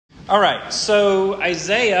All right, so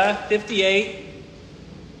Isaiah 58,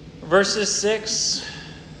 verses 6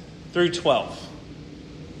 through 12.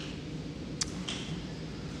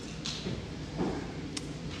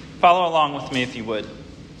 Follow along with me if you would.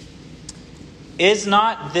 Is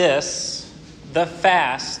not this the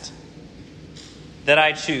fast that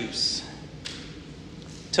I choose?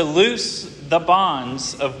 To loose the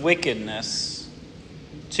bonds of wickedness,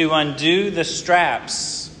 to undo the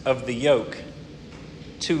straps of the yoke,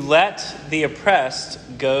 to let the oppressed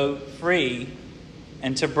go free,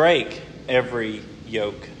 and to break every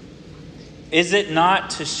yoke. Is it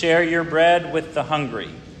not to share your bread with the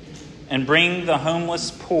hungry, and bring the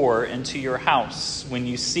homeless poor into your house, when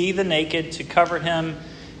you see the naked, to cover him,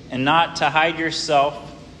 and not to hide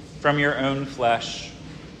yourself from your own flesh?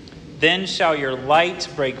 Then shall your light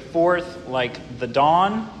break forth like the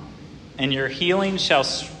dawn, and your healing shall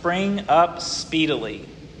spring up speedily.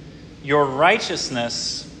 Your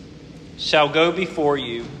righteousness shall go before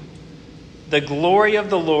you. The glory of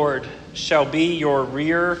the Lord shall be your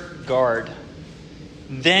rear guard.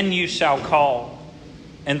 Then you shall call,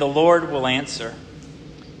 and the Lord will answer.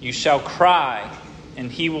 You shall cry,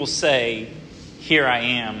 and he will say, Here I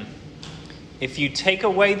am. If you take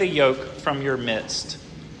away the yoke from your midst,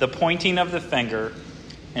 the pointing of the finger,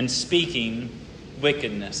 and speaking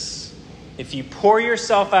wickedness. If you pour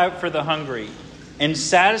yourself out for the hungry, and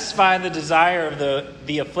satisfy the desire of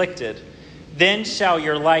the afflicted, then shall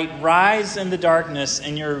your light rise in the darkness,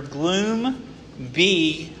 and your gloom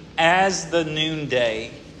be as the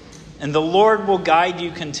noonday. And the Lord will guide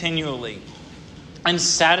you continually, and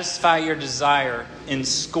satisfy your desire in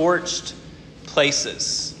scorched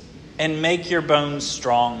places, and make your bones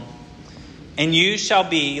strong. And you shall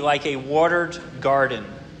be like a watered garden,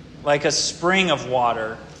 like a spring of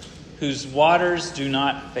water, whose waters do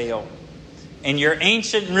not fail. And your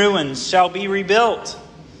ancient ruins shall be rebuilt.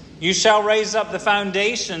 You shall raise up the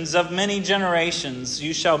foundations of many generations.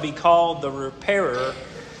 You shall be called the repairer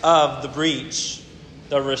of the breach,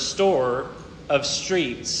 the restorer of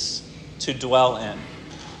streets to dwell in.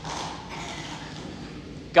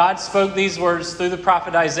 God spoke these words through the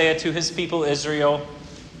prophet Isaiah to his people Israel.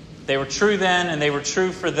 They were true then, and they were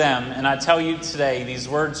true for them. And I tell you today, these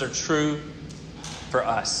words are true for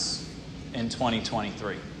us in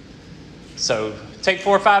 2023. So take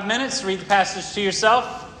 4 or 5 minutes, read the passage to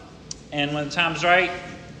yourself, and when the time's right,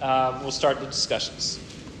 we'll start the discussions.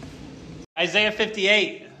 Isaiah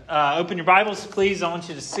 58. Open your Bibles, please. I want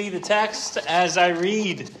you to see the text as I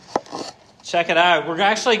read. Check it out.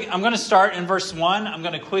 I'm going to start in verse 1. I'm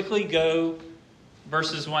going to quickly go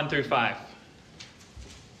verses 1 through 5.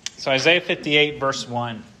 So Isaiah 58, verse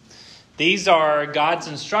 1. These are God's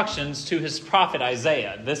instructions to his prophet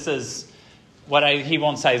Isaiah. This is what he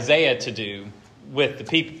wants Isaiah to do with the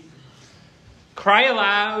people. Cry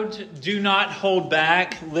aloud, do not hold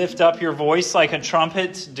back. Lift up your voice like a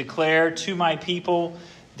trumpet. Declare to my people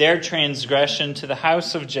their transgression, to the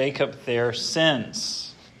house of Jacob their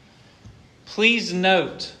sins. Please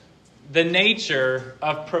note the nature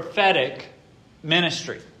of prophetic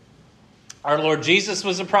ministry. Our Lord Jesus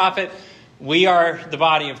was a prophet. We are the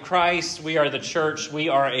body of Christ. We are the church. We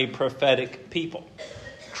are a prophetic people.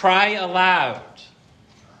 Cry aloud.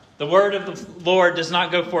 The word of the Lord does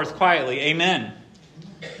not go forth quietly. Amen.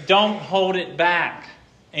 Don't hold it back.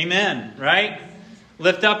 Amen. Right?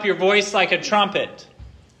 Lift up your voice like a trumpet.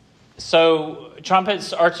 So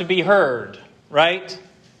trumpets are to be heard. Right?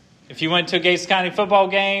 If you went to a Gates County football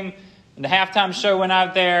game and the halftime show went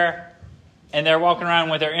out there and they're walking around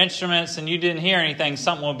with their instruments and you didn't hear anything,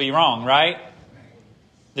 something will be wrong. Right?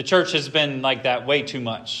 The church has been like that way too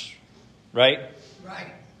much. Right? Right.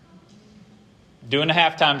 Doing a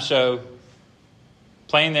halftime show,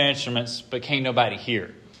 playing their instruments, but can't nobody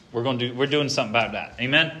hear. We're doing something about that.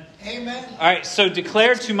 Amen? Amen. All right, so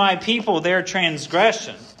declare to my people their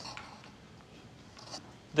transgression.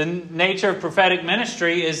 The nature of prophetic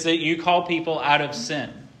ministry is that you call people out of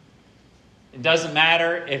sin. It doesn't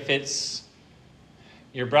matter if it's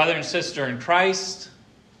your brother and sister in Christ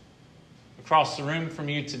across the room from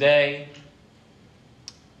you today,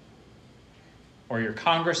 or your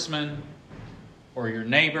congressman, or your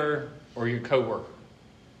neighbor, or your coworker.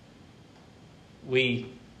 We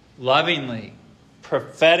lovingly,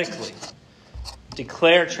 prophetically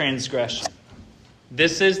declare transgression.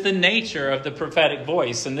 This is the nature of the prophetic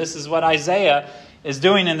voice, and this is what Isaiah is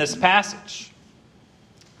doing in this passage.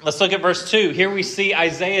 Let's look at verse 2. Here we see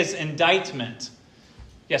Isaiah's indictment.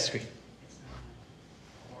 Yes, Screen.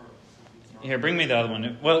 Here, bring me the other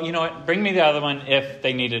one. Well, you know what? Bring me the other one if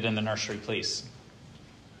they need it in the nursery, please.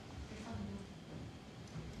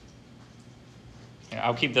 Here,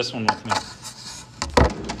 I'll keep this one with me.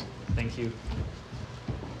 Thank you.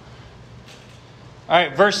 All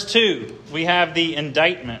right, verse 2. We have the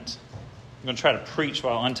indictment. I'm going to try to preach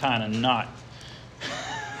while untying a knot.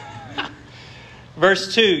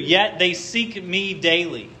 Verse 2. Yet they seek me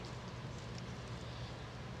daily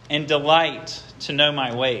and delight to know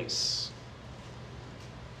my ways,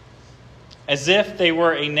 as if they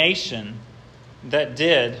were a nation that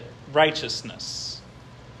did righteousness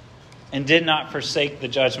and did not forsake the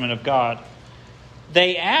judgment of God.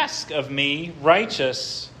 They ask of me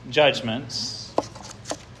righteous judgments.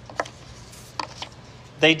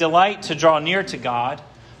 They delight to draw near to God.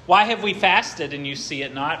 Why have we fasted and you see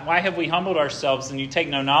it not? Why have we humbled ourselves and you take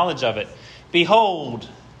no knowledge of it? Behold,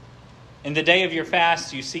 in the day of your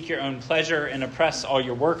fast you seek your own pleasure and oppress all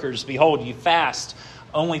your workers. Behold, you fast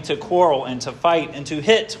only to quarrel and to fight and to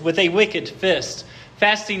hit with a wicked fist.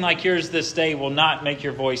 Fasting like yours this day will not make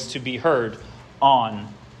your voice to be heard on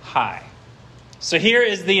high. So here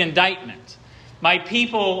is the indictment. My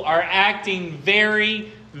people are acting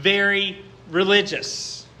very, very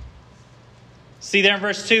religious. See there in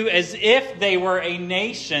verse 2, as if they were a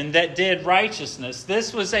nation that did righteousness.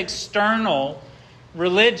 This was external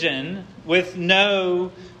religion with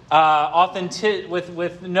no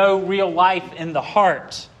with no real life in the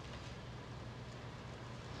heart.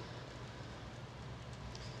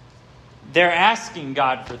 They're asking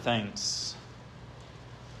God for things.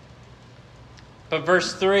 But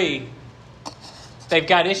verse 3, they've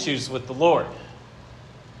got issues with the Lord.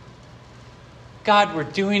 God, we're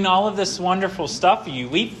doing all of this wonderful stuff for you.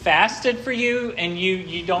 We fasted for you and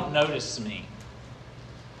you don't notice me.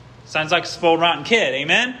 Sounds like a spoiled, rotten kid.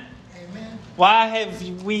 Amen? Amen. Why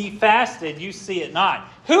have we fasted? You see it not.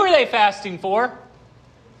 Who are they fasting for?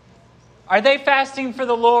 Are they fasting for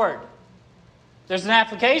the Lord? There's an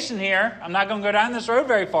application here. I'm not going to go down this road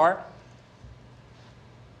very far.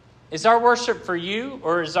 Is our worship for you,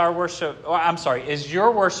 or is our worship... is your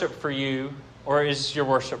worship for you, or is your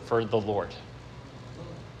worship for the Lord?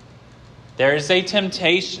 There is a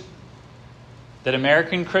temptation that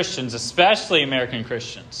American Christians, especially American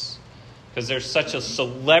Christians, because there's such a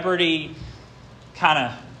celebrity kind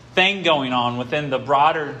of thing going on within the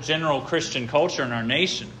broader general Christian culture in our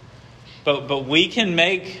nation. But we can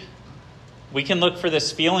look for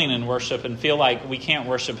this feeling in worship and feel like we can't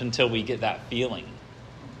worship until we get that feeling.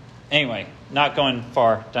 Anyway, not going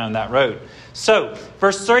far down that road. So,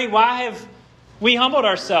 verse 3, why have we humbled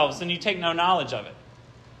ourselves and you take no knowledge of it?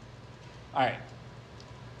 All right.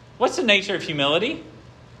 What's the nature of humility?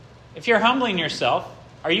 If you're humbling yourself,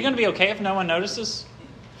 are you going to be okay if no one notices?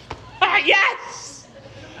 Yes!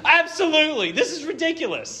 Absolutely. This is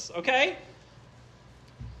ridiculous, okay?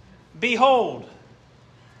 Behold.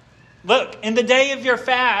 Look, in the day of your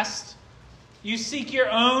fast, you seek your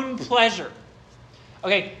own pleasure.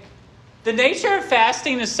 Okay, the nature of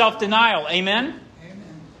fasting is self-denial. Amen?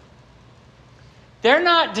 Amen. They're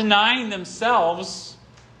not denying themselves.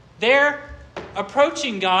 They're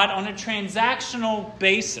approaching God on a transactional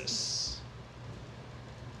basis.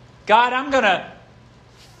 God, I'm going to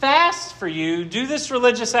fast for you, do this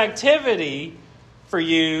religious activity for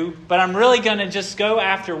you, but I'm really going to just go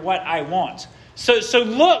after what I want. So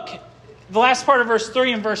look, the last part of verse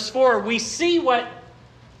 3 and verse 4, we see what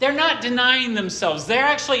they're not denying themselves. They're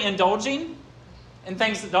actually indulging in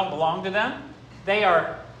things that don't belong to them. They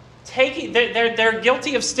are they're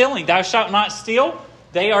guilty of stealing. Thou shalt not steal.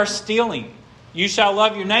 They are stealing. You shall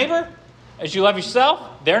love your neighbor as you love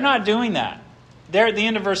yourself. They're not doing that. There at the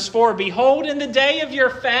end of verse 4, behold, in the day of your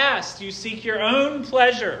fast, you seek your own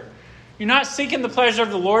pleasure. You're not seeking the pleasure of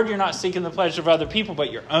the Lord. You're not seeking the pleasure of other people,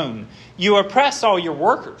 but your own. You oppress all your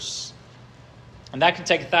workers. And that can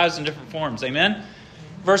take 1,000 different forms. Amen?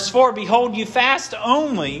 Verse 4, behold, you fast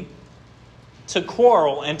only to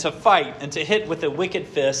quarrel and to fight and to hit with a wicked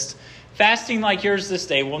fist. Fasting like yours this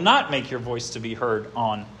day will not make your voice to be heard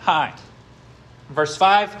on high. Verse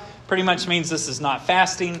 5 pretty much means this is not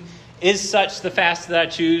fasting. Is such the fast that I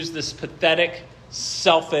choose, this pathetic,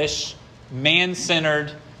 selfish,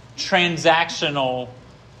 man-centered, transactional,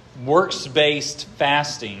 works-based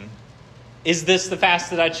fasting. Is this the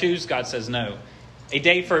fast that I choose? God says no. A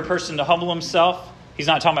day for a person to humble himself. He's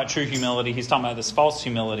not talking about true humility. He's talking about this false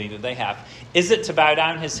humility that they have. Is it to bow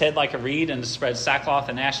down his head like a reed and to spread sackcloth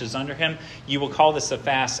and ashes under him? You will call this a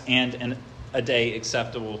fast and a day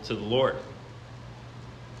acceptable to the Lord.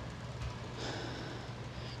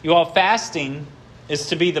 You all, fasting is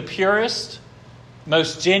to be the purest,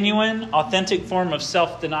 most genuine, authentic form of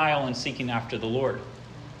self-denial and seeking after the Lord.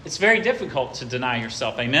 It's very difficult to deny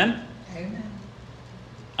yourself. Amen? Amen.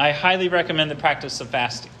 I highly recommend the practice of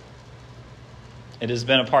fasting. It has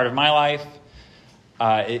been a part of my life.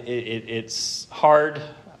 It's hard.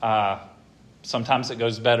 Sometimes it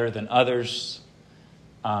goes better than others.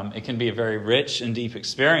 It can be a very rich and deep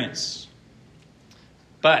experience.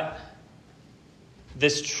 But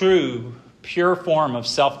this true, pure form of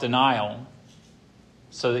self-denial,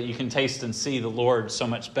 so that you can taste and see the Lord so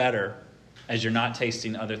much better as you're not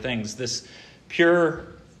tasting other things, this pure,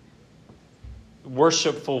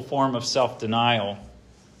 worshipful form of self-denial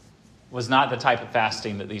was not the type of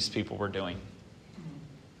fasting that these people were doing.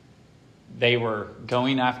 They were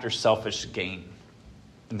going after selfish gain.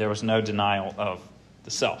 And there was no denial of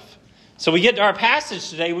the self. So we get to our passage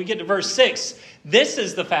today. We get to verse 6. This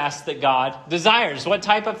is the fast that God desires. What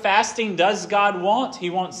type of fasting does God want? He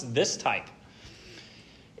wants this type.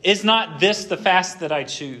 Is not this the fast that I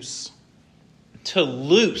choose? To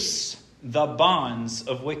loose the bonds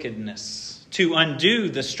of wickedness, to undo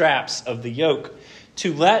the straps of the yoke,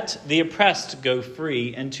 to let the oppressed go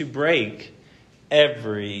free, and to break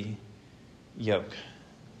every yoke.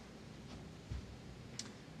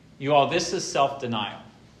 You all, this is self-denial.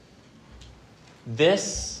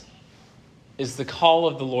 This is the call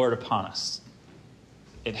of the Lord upon us.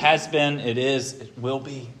 It has been, it is, it will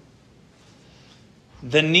be.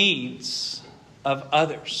 The needs of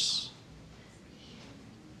others.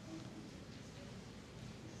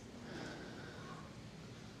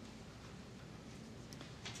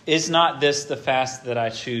 Is not this the fast that I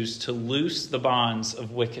choose, to loose the bonds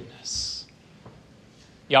of wickedness?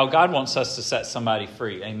 Y'all, God wants us to set somebody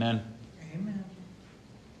free. Amen. Amen.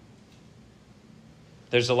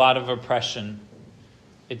 There's a lot of oppression.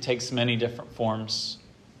 It takes many different forms.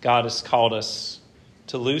 God has called us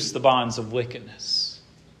to loose the bonds of wickedness,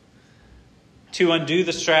 to undo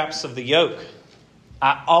the straps of the yoke.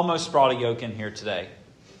 I almost brought a yoke in here today.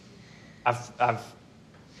 I've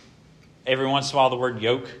every once in a while the word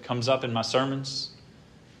yoke comes up in my sermons.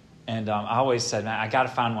 And I always said, man, I got to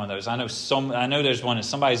find one of those. I know there's one in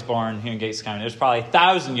somebody's barn here in Gates County. There's probably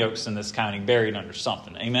 1,000 yokes in this county buried under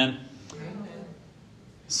something. Amen? Amen.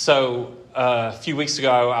 So a few weeks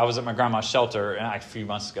ago, I was at my grandma's shelter, a few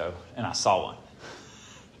months ago, and I saw one.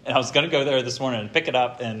 And I was going to go there this morning and pick it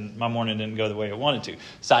up, and my morning didn't go the way I wanted to.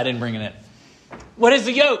 So I didn't bring it in. What is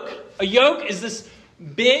a yoke? A yoke is this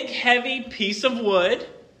big, heavy piece of wood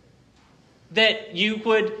that you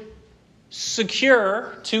would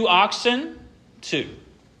secure 2 oxen to.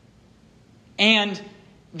 And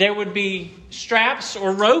there would be straps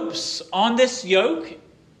or ropes on this yoke,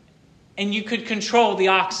 and you could control the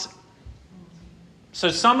oxen. So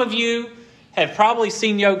some of you have probably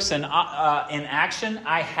seen yokes in action.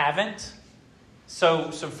 I haven't.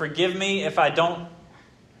 So forgive me if I don't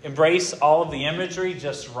embrace all of the imagery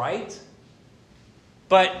just right.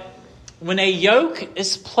 But when a yoke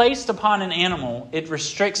is placed upon an animal, it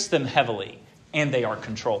restricts them heavily, and they are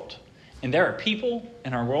controlled. And there are people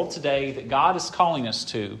in our world today that God is calling us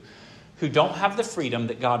to who don't have the freedom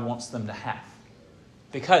that God wants them to have,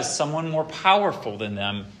 because someone more powerful than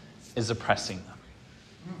them is oppressing them.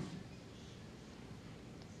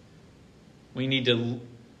 We need to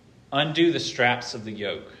undo the straps of the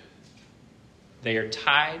yoke. They are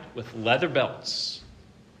tied with leather belts,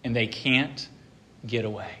 and they can't get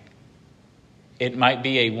away. It might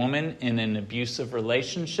be a woman in an abusive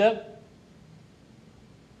relationship.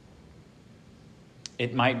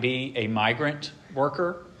 It might be a migrant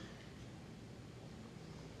worker.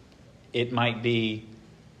 It might be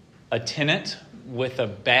a tenant with a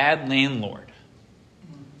bad landlord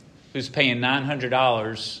who's paying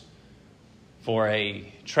 $900 for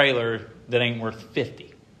a trailer that ain't worth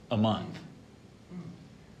 $50 a month.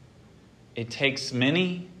 It takes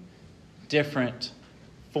many different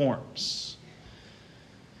forms.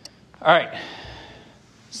 All right.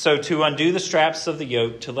 So to undo the straps of the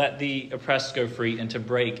yoke, to let the oppressed go free, and to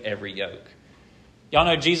break every yoke. Y'all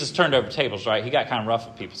know Jesus turned over tables, right? He got kind of rough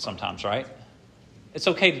with people sometimes, right? It's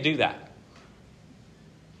okay to do that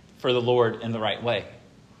for the Lord in the right way.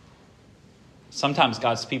 Sometimes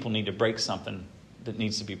God's people need to break something that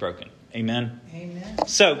needs to be broken. Amen? Amen.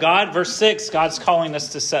 So verse 6, God's calling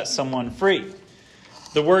us to set someone free.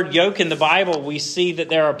 The word yoke in the Bible, we see that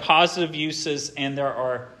there are positive uses and there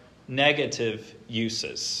are negative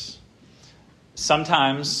uses.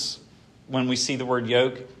 Sometimes when we see the word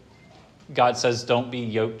yoke, God says don't be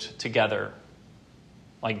yoked together.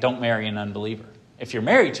 Like don't marry an unbeliever. If you're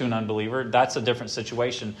married to an unbeliever, that's a different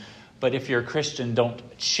situation. But if you're a Christian, don't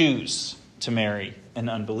choose to marry an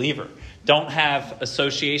unbeliever. Don't have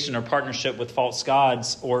association or partnership with false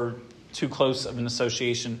gods or too close of an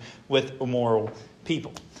association with immoral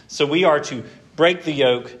people. So we are to break the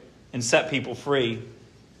yoke and set people free.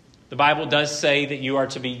 The Bible does say that you are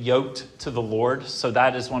to be yoked to the Lord. So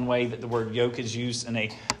that is one way that the word yoke is used in a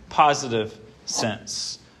positive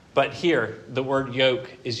sense. But here, the word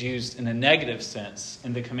yoke is used in a negative sense,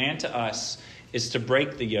 and the command to us is to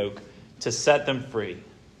break the yoke, to set them free.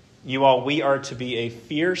 We are to be a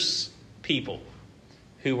fierce people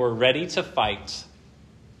who are ready to fight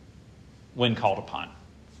when called upon.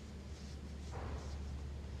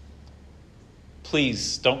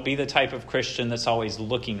 Please don't be the type of Christian that's always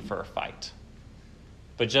looking for a fight.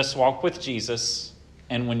 But just walk with Jesus,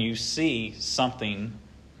 and when you see something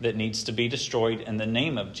that needs to be destroyed in the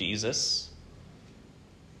name of Jesus,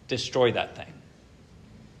 destroy that thing.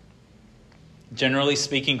 Generally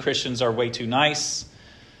speaking, Christians are way too nice,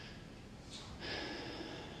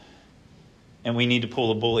 and we need to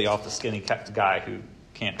pull a bully off the skinny guy who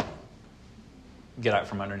can't get out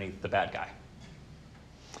from underneath the bad guy.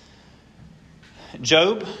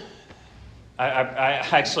 Job, I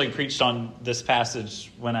actually preached on this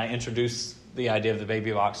passage when I introduced the idea of the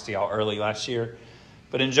baby box to y'all early last year.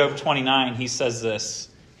 But in Job 29, he says this.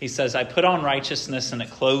 He says, I put on righteousness and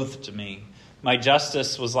it clothed me. My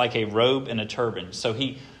justice was like a robe and a turban. So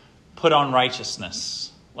he put on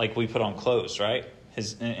righteousness like we put on clothes, right?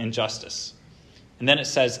 His injustice. And then it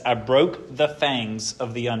says, I broke the fangs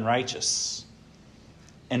of the unrighteous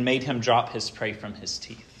and made him drop his prey from his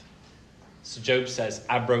teeth. So Job says,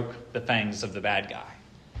 I broke the fangs of the bad guy.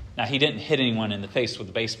 Now, he didn't hit anyone in the face with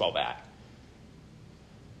a baseball bat,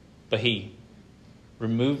 but he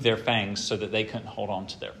removed their fangs so that they couldn't hold on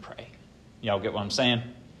to their prey. Y'all get what I'm saying?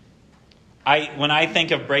 When I think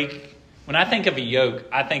of a yoke,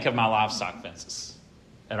 I think of my livestock fences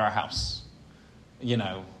at our house.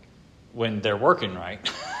 When they're working right.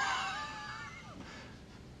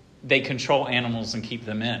 They control animals and keep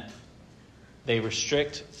them in. They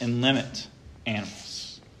restrict and limit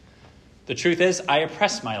animals. The truth is, I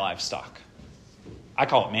oppress my livestock. I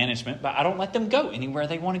call it management, but I don't let them go anywhere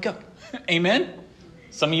they want to go. Amen?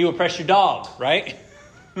 Some of you oppress your dog, right?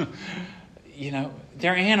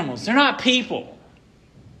 They're animals. They're not people.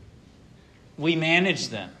 We manage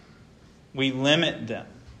them. We limit them.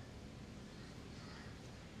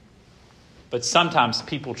 But sometimes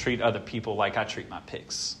people treat other people like I treat my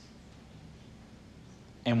pigs.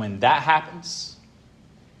 And when that happens,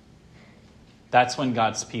 that's when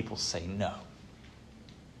God's people say no.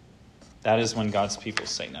 That is when God's people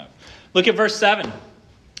say no. Look at verse 7.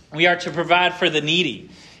 We are to provide for the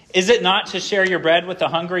needy. Is it not to share your bread with the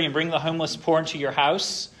hungry and bring the homeless poor into your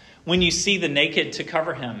house? When you see the naked, to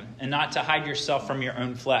cover him and not to hide yourself from your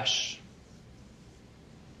own flesh.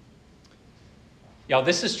 Y'all,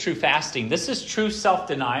 this is true fasting. This is true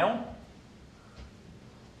self-denial.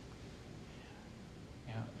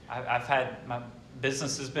 I've had, my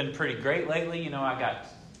business has been pretty great lately. I got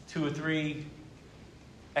 2 or 3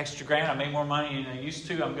 extra grand. I made more money than I used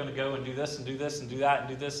to. I'm going to go and do this and do this and do that and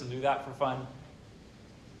do this and do that for fun.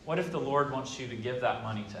 What if the Lord wants you to give that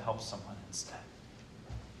money to help someone instead?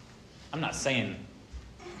 I'm not saying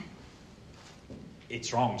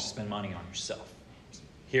it's wrong to spend money on yourself.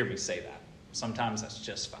 Hear me say that. Sometimes that's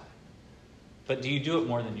just fine. But do you do it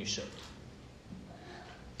more than you should?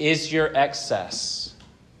 Is your excess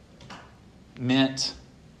meant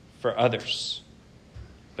for others,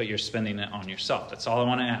 but you're spending it on yourself? That's all I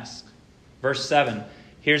want to ask. Verse 7,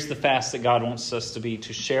 here's the fast that God wants us to be: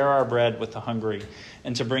 to share our bread with the hungry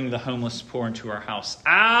and to bring the homeless poor into our house.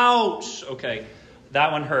 Ouch! Okay,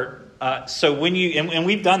 that one hurt. So when you, and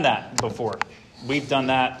we've done that before. We've done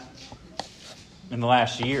that in the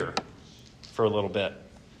last year for a little bit.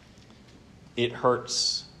 It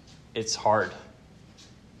hurts. It's hard.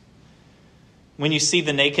 When you see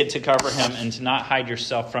the naked, to cover him and to not hide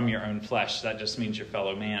yourself from your own flesh. That just means your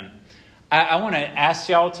fellow man. I want to ask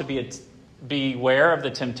y'all to beware of the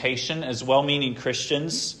temptation as well-meaning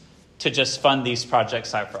Christians to just fund these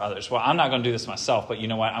projects out for others. Well, I'm not going to do this myself, but you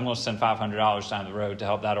know what? I'm going to send $500 down the road to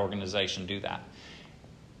help that organization do that.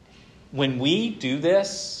 When we do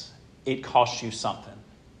this, it costs you something.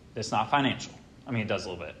 It's not financial. I mean, it does a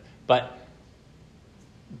little bit. But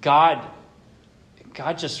God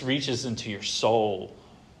just reaches into your soul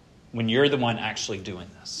when you're the one actually doing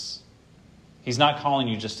this. He's not calling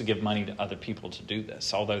you just to give money to other people to do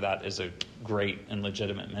this, although that is a great and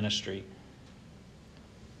legitimate ministry.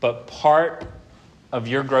 But part of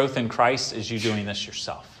your growth in Christ is you doing this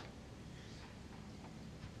yourself.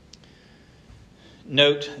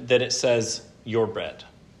 Note that it says your bread,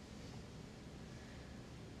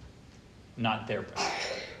 not their bread.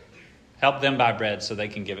 Help them buy bread so they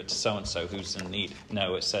can give it to so-and-so who's in need.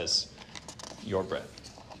 No, it says your bread.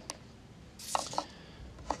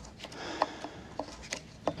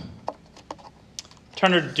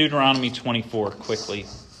 Turn to Deuteronomy 24 quickly.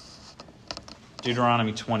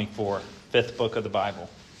 Deuteronomy 24, 5th book of the Bible.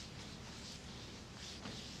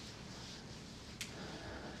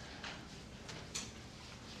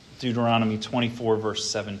 Deuteronomy 24, verse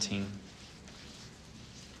 17.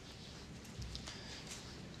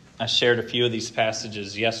 I shared a few of these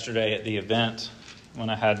passages yesterday at the event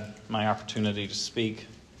when I had my opportunity to speak.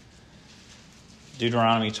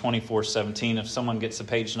 Deuteronomy 24, 17. If someone gets a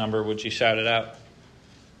page number, would you shout it out?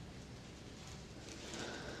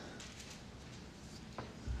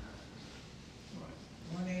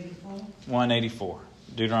 $184. 184.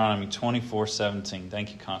 Deuteronomy 24, 17.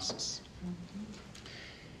 Thank you, Constance.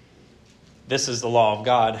 This is the law of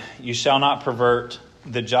God. You shall not pervert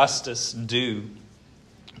the justice due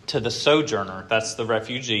to the sojourner, that's the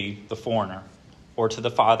refugee, the foreigner, or to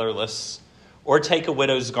the fatherless, or take a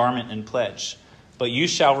widow's garment in pledge. But you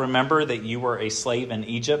shall remember that you were a slave in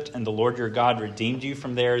Egypt, and the Lord your God redeemed you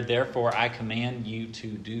from there. Therefore, I command you to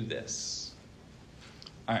do this.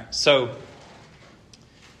 All right, so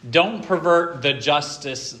don't pervert the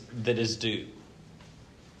justice that is due.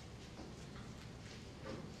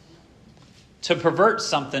 To pervert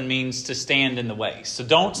something means to stand in the way. So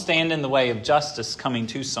don't stand in the way of justice coming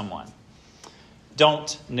to someone.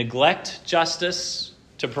 Don't neglect justice.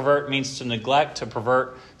 To pervert means to neglect. To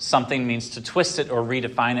pervert something means to twist it or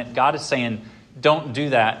redefine it. God is saying, don't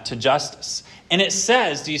do that to justice. And it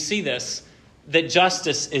says, do you see this? That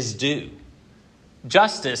justice is due.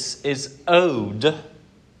 Justice is owed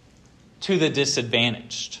to the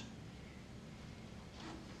disadvantaged.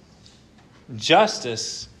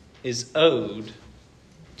 Justice is owed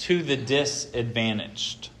to the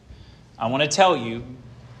disadvantaged. I want to tell you,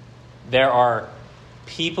 there are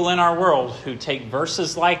people in our world who take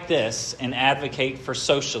verses like this and advocate for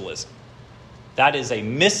socialism. That is a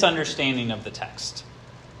misunderstanding of the text.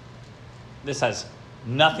 This has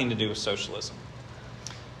nothing to do with socialism.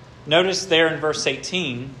 Notice there in verse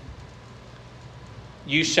 18,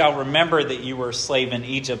 you shall remember that you were a slave in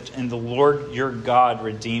Egypt, and the Lord your God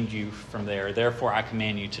redeemed you from there. Therefore, I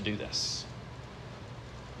command you to do this.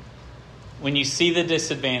 When you see the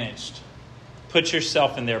disadvantaged, put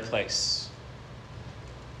yourself in their place.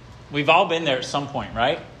 We've all been there at some point,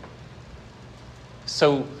 right?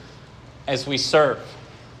 So, as we serve,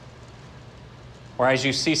 or as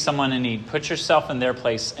you see someone in need, put yourself in their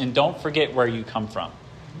place, and don't forget where you come from.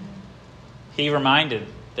 He reminded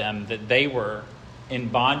them that they were in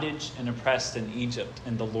bondage and oppressed in Egypt,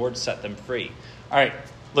 and the Lord set them free. All right,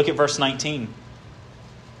 look at verse 19.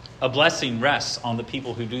 A blessing rests on the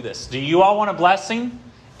people who do this. Do you all want a blessing?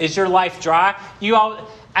 Is your life dry? You all,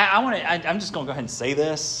 I'm just going to go ahead and say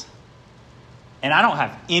this. And I don't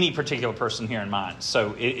have any particular person here in mind.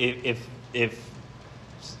 So I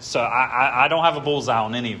don't have a bullseye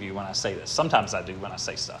on any of you when I say this. Sometimes I do when I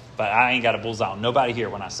say stuff, but I ain't got a bullseye on nobody here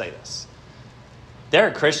when I say this. There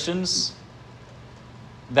are Christians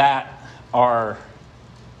that are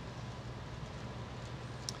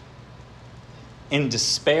in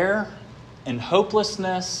despair and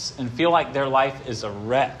hopelessness and feel like their life is a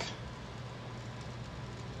wreck.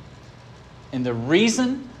 And the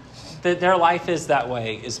reason that their life is that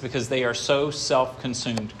way is because they are so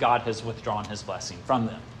self-consumed. God has withdrawn his blessing from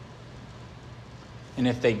them. And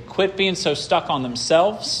if they quit being so stuck on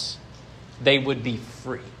themselves, they would be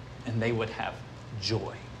free and they would have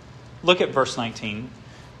joy. Look at verse 19.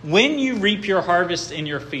 When you reap your harvest in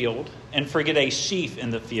your field and forget a sheaf in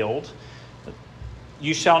the field,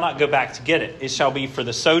 you shall not go back to get it. It shall be for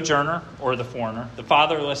the sojourner or the foreigner, the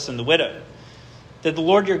fatherless and the widow, that the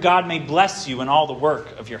Lord your God may bless you in all the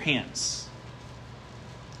work of your hands.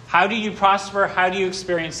 How do you prosper? How do you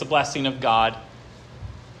experience the blessing of God?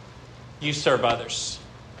 You serve others.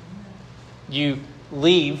 You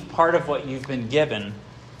leave part of what you've been given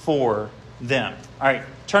for them. All right,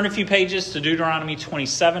 turn a few pages to Deuteronomy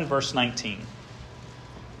 27, verse 19.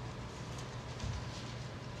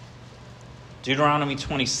 Deuteronomy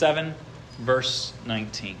 27, verse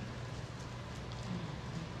 19.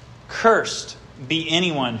 Cursed be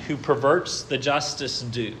anyone who perverts the justice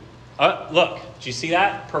due. Look, do you see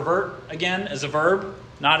that? Pervert again as a verb,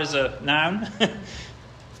 not as a noun.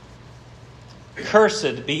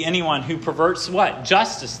 Cursed be anyone who perverts what?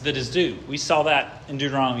 Justice that is due. We saw that in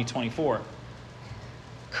Deuteronomy 24.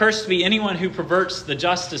 Cursed be anyone who perverts the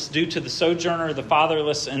justice due to the sojourner, the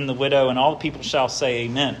fatherless, and the widow, and all the people shall say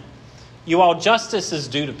amen. You all, justice is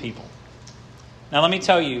due to people. Now let me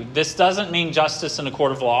tell you, this doesn't mean justice in a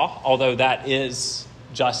court of law, although that is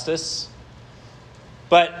justice.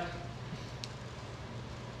 But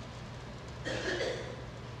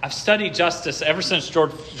I've studied justice ever since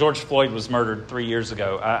George Floyd was murdered 3 years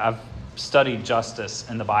ago. I've studied justice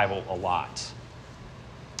in the Bible a lot.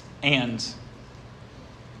 And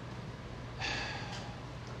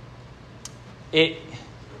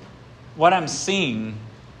what I'm seeing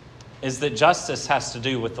is that justice has to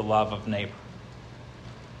do with the love of neighbor.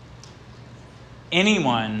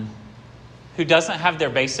 Anyone who doesn't have their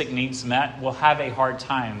basic needs met will have a hard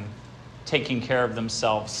time taking care of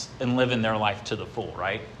themselves and living their life to the full,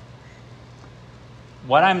 right?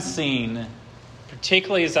 What I'm seeing,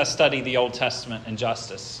 particularly as I study the Old Testament and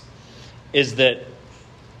justice, is that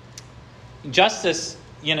justice,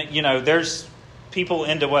 there's people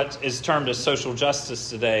into what is termed as social justice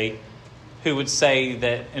today who would say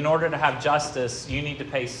that in order to have justice, you need to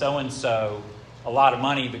pay so-and-so a lot of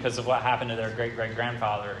money because of what happened to their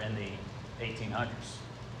great-great-grandfather in the 1800s.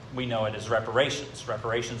 We know it as reparations.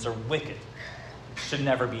 Reparations are wicked. It should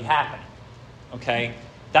never be happening. Okay?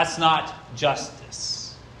 That's not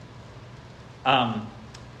justice.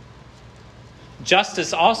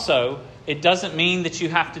 Justice also, it doesn't mean that you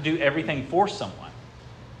have to do everything for someone.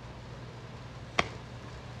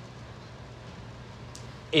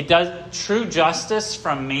 It does true justice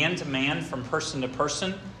from man to man, from person to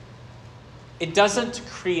person. It doesn't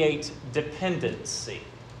create dependency.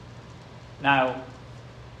 Now,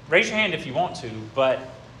 raise your hand if you want to, but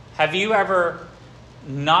have you ever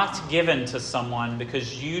not given to someone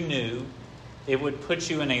because you knew it would put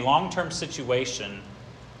you in a long-term situation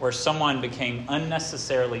where someone became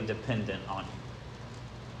unnecessarily dependent on you?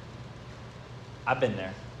 I've been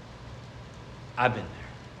there.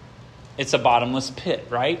 It's a bottomless pit,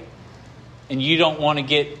 right? And you don't want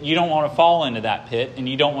to fall into that pit, and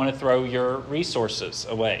you don't want to throw your resources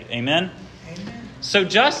away. Amen? Amen. So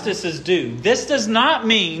justice is due. This does not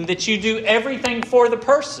mean that you do everything for the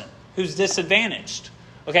person who's disadvantaged.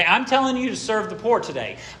 Okay, I'm telling you to serve the poor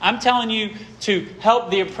today. I'm telling you to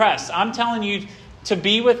help the oppressed. I'm telling you to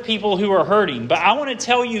be with people who are hurting. But I want to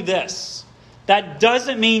tell you this. That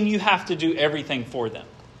doesn't mean you have to do everything for them.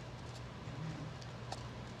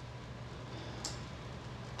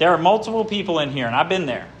 There are multiple people in here, and I've been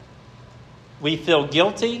there. We feel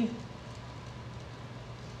guilty.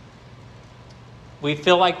 We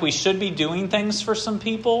feel like we should be doing things for some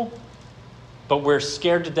people, but we're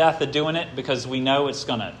scared to death of doing it because we know it's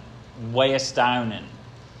going to weigh us down and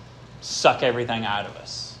suck everything out of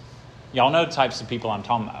us. Y'all know the types of people I'm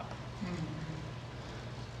talking about.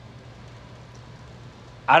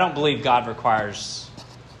 I don't believe God requires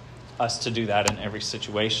us to do that in every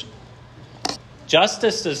situation.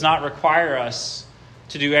 Justice does not require us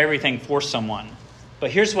to do everything for someone.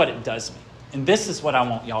 But here's what it does mean. And this is what I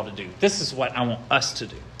want y'all to do. This is what I want us to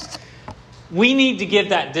do. We need to give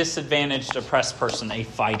that disadvantaged, oppressed person a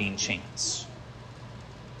fighting chance.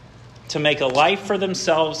 To make a life for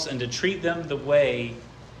themselves and to treat them the way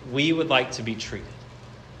we would like to be treated.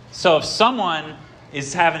 So if someone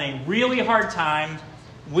is having a really hard time,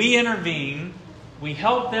 we intervene, we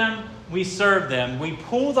help them, we serve them. We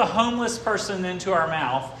pull the homeless person into our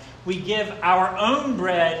mouth. We give our own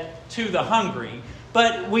bread to the hungry.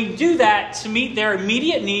 But we do that to meet their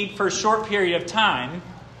immediate need for a short period of time.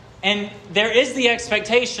 And there is the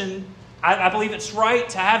expectation, I believe it's right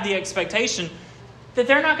to have the expectation, that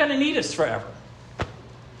they're not going to need us forever.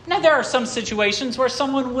 Now, there are some situations where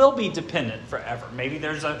someone will be dependent forever. Maybe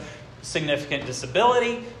there's a significant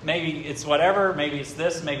disability. Maybe it's whatever. Maybe it's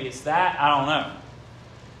this. Maybe it's that. I don't know.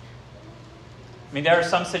 I mean, there are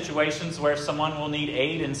some situations where someone will need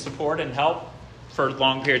aid and support and help for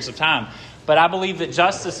long periods of time. But I believe that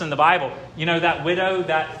justice in the Bible, that widow,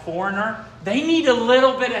 that foreigner, they need a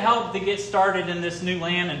little bit of help to get started in this new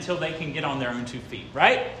land until they can get on their own 2 feet,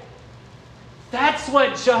 right? That's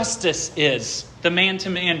what justice is, the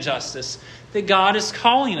man-to-man justice that God is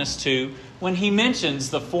calling us to when He mentions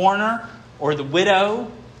the foreigner or the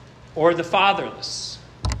widow or the fatherless.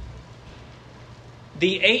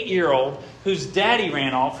 The 8-year-old whose daddy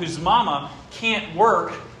ran off, whose mama can't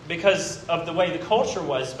work because of the way the culture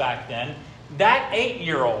was back then, that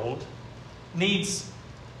 8-year-old needs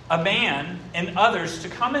a man and others to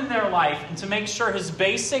come in their life and to make sure his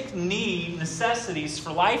basic necessities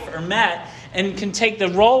for life are met and can take the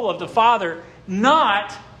role of the father,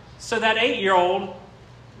 not so that 8-year-old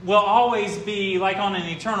will always be like on an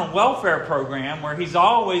eternal welfare program where he's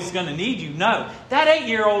always going to need you. No, that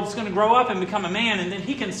 8-year-old is going to grow up and become a man, and then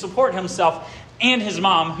he can support himself and his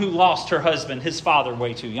mom who lost her husband, his father,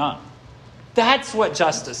 way too young. That's what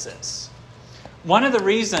justice is. One of the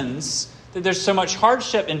reasons that there's so much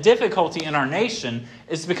hardship and difficulty in our nation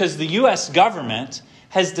is because the U.S. government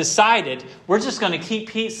has decided we're just going to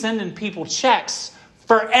keep sending people checks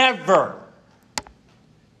forever.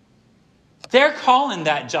 They're calling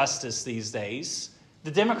that justice these days.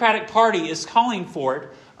 The Democratic Party is calling for it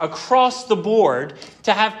across the board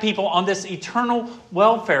to have people on this eternal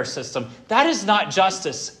welfare system. That is not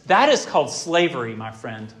justice. That is called slavery, my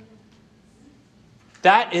friend.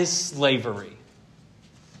 That is slavery.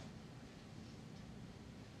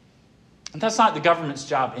 And that's not the government's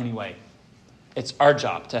job anyway. It's our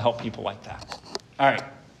job to help people like that. All right.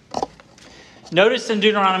 Notice in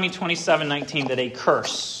Deuteronomy 27:19 that a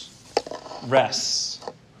curse rests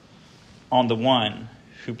on the one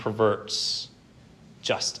who perverts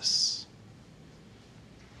justice.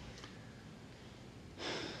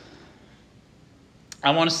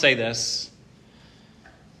 I want to say this.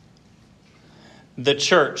 The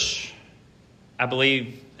church, I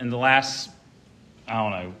believe, in the last,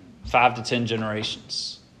 5 to 10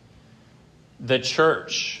 generations, the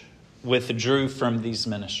church withdrew from these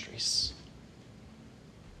ministries.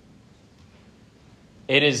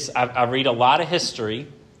 It is, I read a lot of history,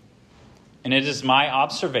 and it is my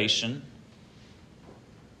observation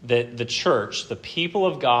that the church, the people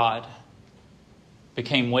of God,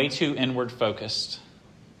 became way too inward focused,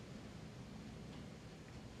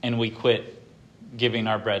 and we quit giving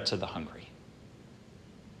our bread to the hungry.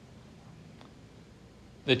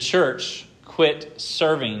 The church quit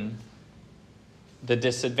serving the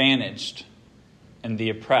disadvantaged and the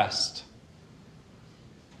oppressed.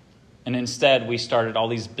 And instead, we started all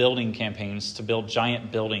these building campaigns to build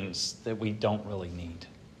giant buildings that we don't really need.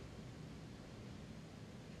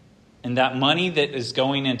 And that money that is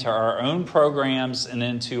going into our own programs and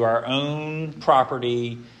into our own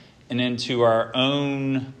property and into our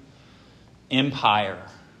own empire,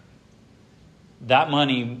 that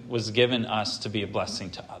money was given us to be a blessing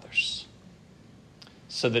to others.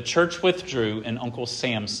 So the church withdrew and Uncle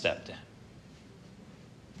Sam stepped in.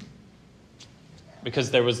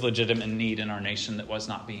 Because there was legitimate need in our nation that was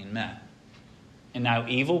not being met. And now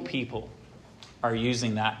evil people are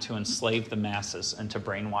using that to enslave the masses and to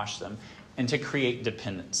brainwash them and to create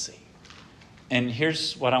dependency. And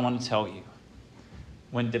here's what I want to tell you.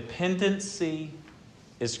 When dependency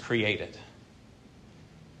is created,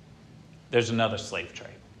 there's another slave trade.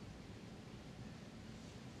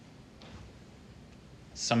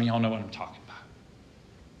 Some of y'all know what I'm talking about.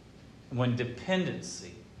 When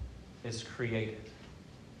dependency is created,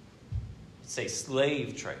 it's a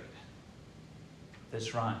slave trade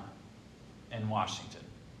that's run in Washington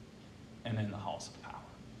and in the halls of power.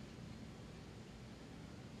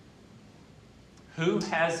 Who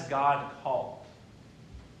has God called?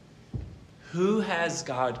 Who has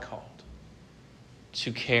God called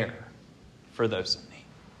to care for those in need?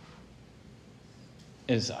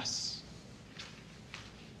 It is us.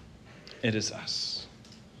 It is us.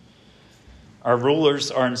 Our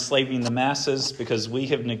rulers are enslaving the masses because we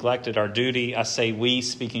have neglected our duty. I say we,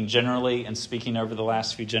 speaking generally and speaking over the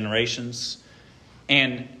last few generations.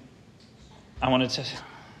 And I wanted to...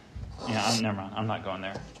 never mind. I'm not going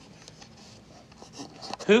there.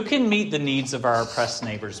 Who can meet the needs of our oppressed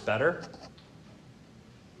neighbors better?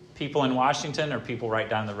 People in Washington or people right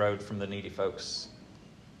down the road from the needy folks?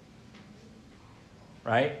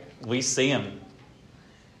 Right? We see them.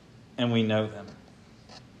 And we know them.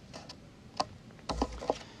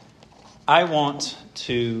 I want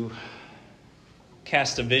to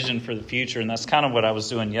cast a vision for the future, and that's kind of what I was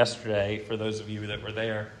doing yesterday for those of you that were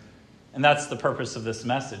there. And that's the purpose of this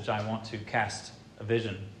message. I want to cast a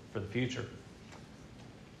vision for the future.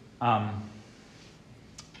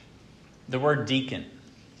 The word deacon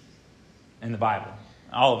in the Bible.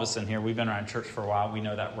 All of us in here, we've been around church for a while. We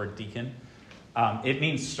know that word deacon. It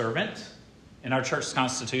means servant. In our church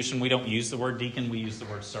constitution, we don't use the word deacon. We use the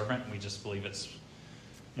word servant. We just believe it's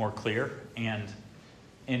more clear. And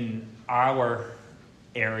in our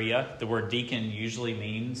area, the word deacon usually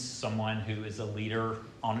means someone who is a leader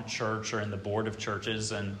on a church or in the board of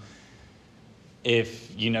churches. And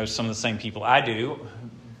if you know some of the same people I do,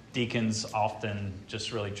 deacons often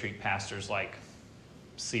just really treat pastors like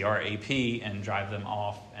CRAP and drive them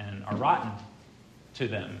off and are rotten to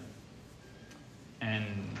them. And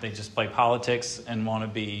they just play politics and want to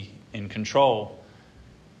be in control.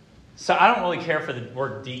 So I don't really care for the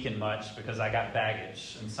word deacon much because I got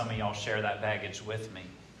baggage, and some of y'all share that baggage with me.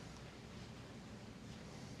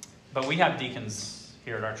 But we have deacons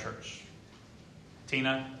here at our church.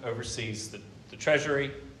 Tina oversees the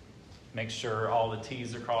treasury, makes sure all the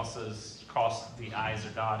T's are crossed, the I's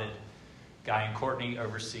are dotted. Guy and Courtney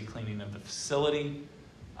oversee cleaning of the facility.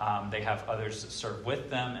 They have others that serve with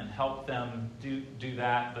them and help them do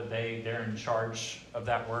that, but they're in charge of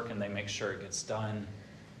that work and they make sure it gets done.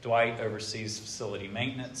 Dwight oversees facility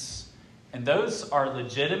maintenance. And those are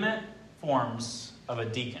legitimate forms of a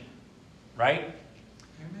deacon, right?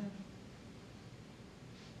 Amen.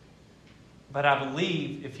 But I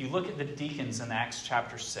believe if you look at the deacons in Acts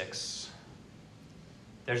chapter 6,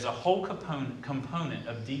 there's a whole component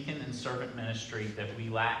of deacon and servant ministry that we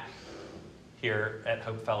lack here at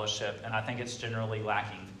Hope Fellowship, and I think it's generally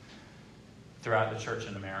lacking throughout the church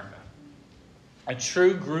in America. A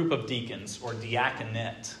true group of deacons, or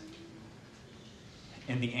diaconate,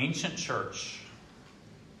 in the ancient church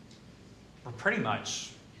were pretty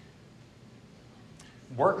much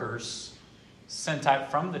workers sent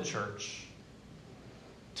out from the church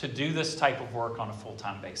to do this type of work on a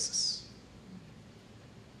full-time basis.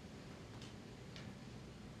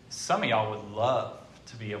 Some of y'all would love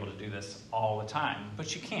to be able to do this all the time,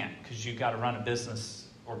 but you can't because you've got to run a business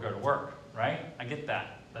or go to work, right? I get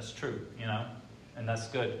that. That's true, and that's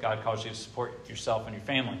good. God calls you to support yourself and your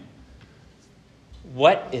family.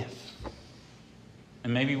 What if,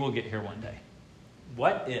 and maybe we'll get here one day,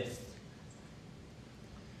 what if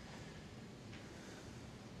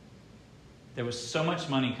there was so much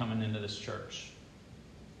money coming into this church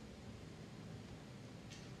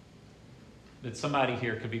that somebody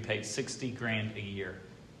here could be paid $60,000 a year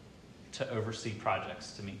to oversee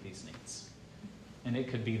projects to meet these needs? And it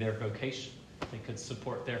could be their vocation. They could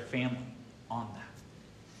support their family on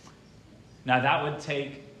that. Now, that would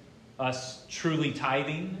take us truly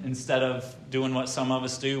tithing instead of doing what some of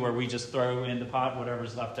us do where we just throw in the pot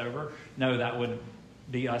whatever's left over. No, that would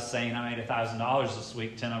be us saying, I made $1,000 this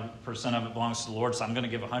week, 10% of it belongs to the Lord, so I'm going to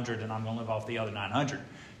give $100 and I'm going to live off the other $900.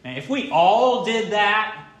 Now, if we all did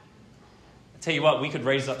that, I tell you what, we could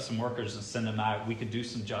raise up some workers and send them out. We could do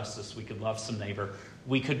some justice. We could love some neighbor.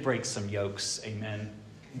 We could break some yokes. Amen.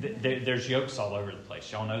 There's yokes all over the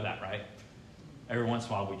place. Y'all know that, right? Every once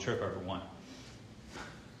in a while we trip over one.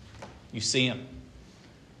 You see them.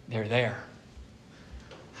 They're there.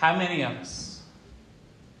 How many of us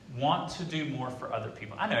want to do more for other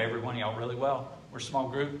people? I know every one of y'all really well. We're a small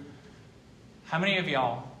group. How many of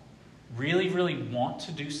y'all really, really want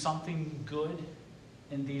to do something good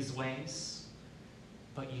in these ways,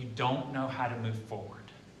 but you don't know how to move forward?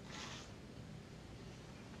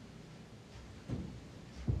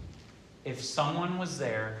 If someone was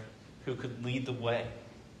there who could lead the way,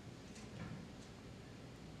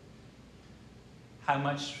 how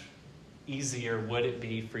much easier would it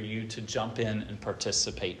be for you to jump in and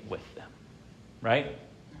participate with them? Right?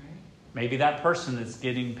 Maybe that person that's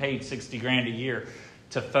getting paid $60,000 a year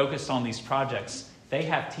to focus on these projects, they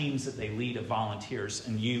have teams that they lead of volunteers,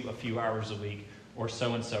 and you a few hours a week, or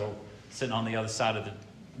so-and-so sitting on the other side of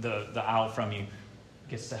the aisle from you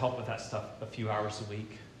gets to help with that stuff a few hours a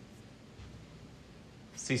week.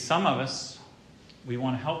 See, some of us, we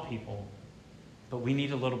want to help people, but we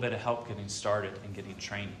need a little bit of help getting started and getting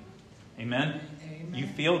training. Amen? Amen. You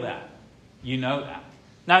feel that. You know that.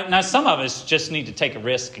 Now, some of us just need to take a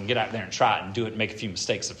risk and get out there and try it and do it and make a few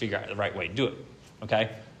mistakes to figure out the right way to do it.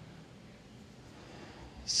 Okay?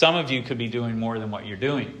 Some of you could be doing more than what you're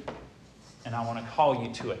doing. And I want to call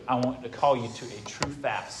you to it. I want to call you to a true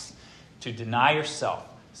fast, to deny yourself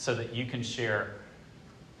so that you can share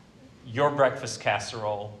your breakfast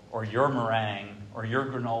casserole or your meringue or your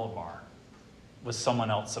granola bar with someone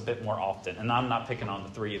else a bit more often. And I'm not picking on the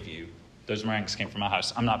three of you. Those meringues came from my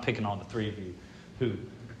house. I'm not picking on the three of you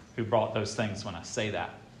who brought those things when I say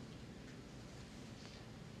that.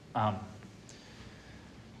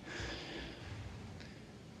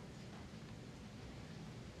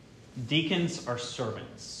 Deacons are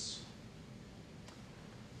servants.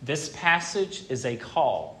 This passage is a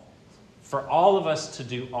call for all of us to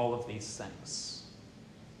do all of these things.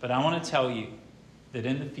 But I want to tell you that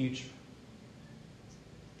in the future,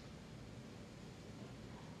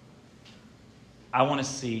 I want to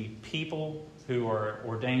see people who are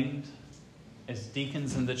ordained as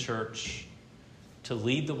deacons in the church to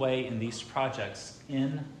lead the way in these projects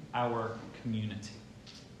in our community.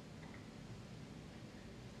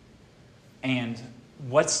 And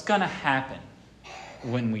what's going to happen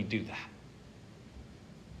when we do that?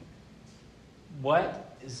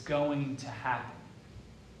 What is going to happen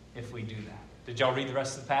if we do that? Did y'all read the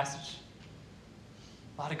rest of the passage?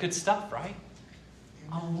 A lot of good stuff, right?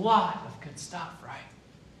 A lot of good stuff, right?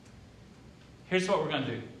 Here's what we're going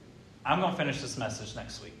to do. I'm going to finish this message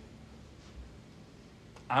next week.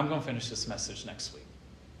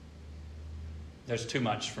 There's too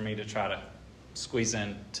much for me to try to squeeze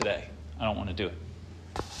in today. I don't want to do it.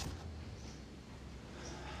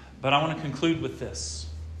 But I want to conclude with this.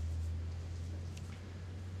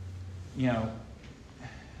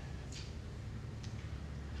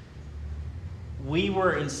 We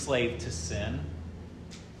were enslaved to sin.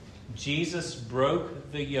 Jesus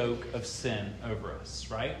broke the yoke of sin over us,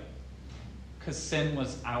 right? Because sin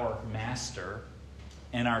was our master,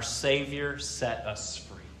 and our Savior set us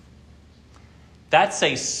free. That's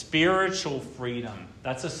a spiritual freedom.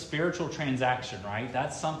 That's a spiritual transaction, right?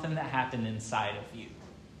 That's something that happened inside of you.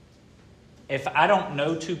 If I don't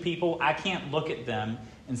know two people, I can't look at them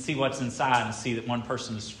and see what's inside and see that one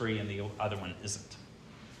person is free and the other one isn't.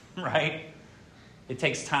 Right? It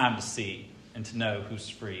takes time to see and to know who's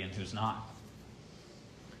free and who's not.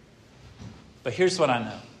 But here's what I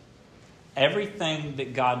know. Everything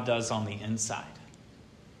that God does on the inside,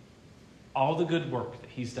 all the good work that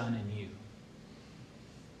he's done in you,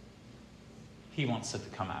 he wants it to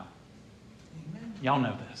come out. Amen. Y'all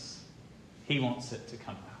know this. He wants it to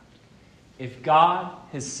come out. If God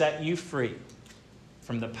has set you free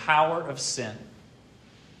from the power of sin,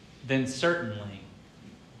 then certainly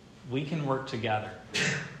we can work together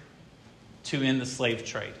to end the slave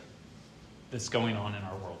trade that's going on in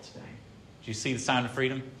our world today. Did you see the sign of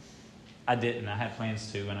freedom? I didn't. I had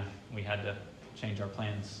plans to, and we had to change our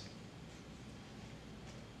plans.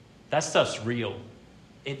 That stuff's real.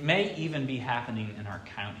 It may even be happening in our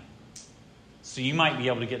county. So you might be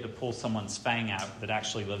able to get to pull someone's fang out that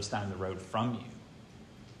actually lives down the road from you.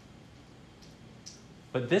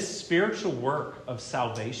 But this spiritual work of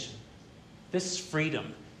salvation, this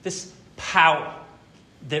freedom, this power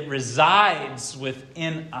that resides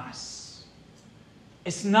within us,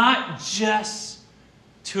 it's not just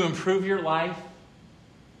to improve your life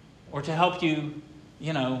or to help you,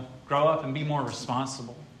 grow up and be more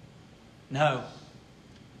responsible. No.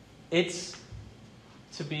 It's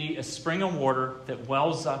to be a spring of water that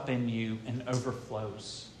wells up in you and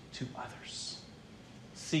overflows to others.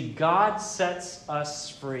 See, God sets us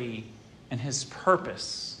free, and his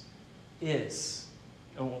purpose is,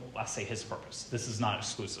 I say his purpose. This is not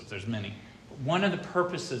exclusive. There's many. But one of the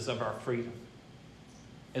purposes of our freedom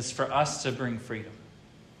is for us to bring freedom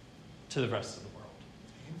to the rest of the world.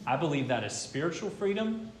 I believe that is spiritual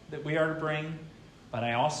freedom that we are to bring, but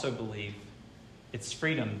I also believe it's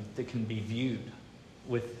freedom that can be viewed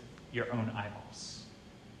with your own eyeballs.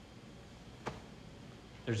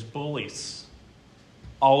 There's bullies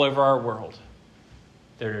all over our world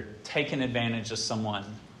that are taking advantage of someone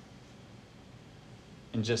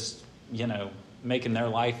and just, making their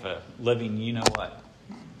life a living you-know-what.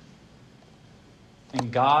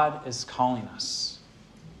 And God is calling us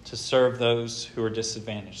to serve those who are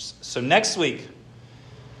disadvantaged. So next week,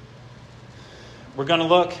 we're going to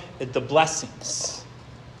look at the blessings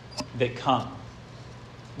that come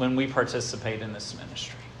when we participate in this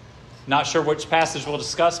ministry. Not sure which passage we'll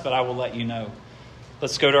discuss, but I will let you know.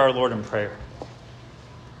 Let's go to our Lord in prayer.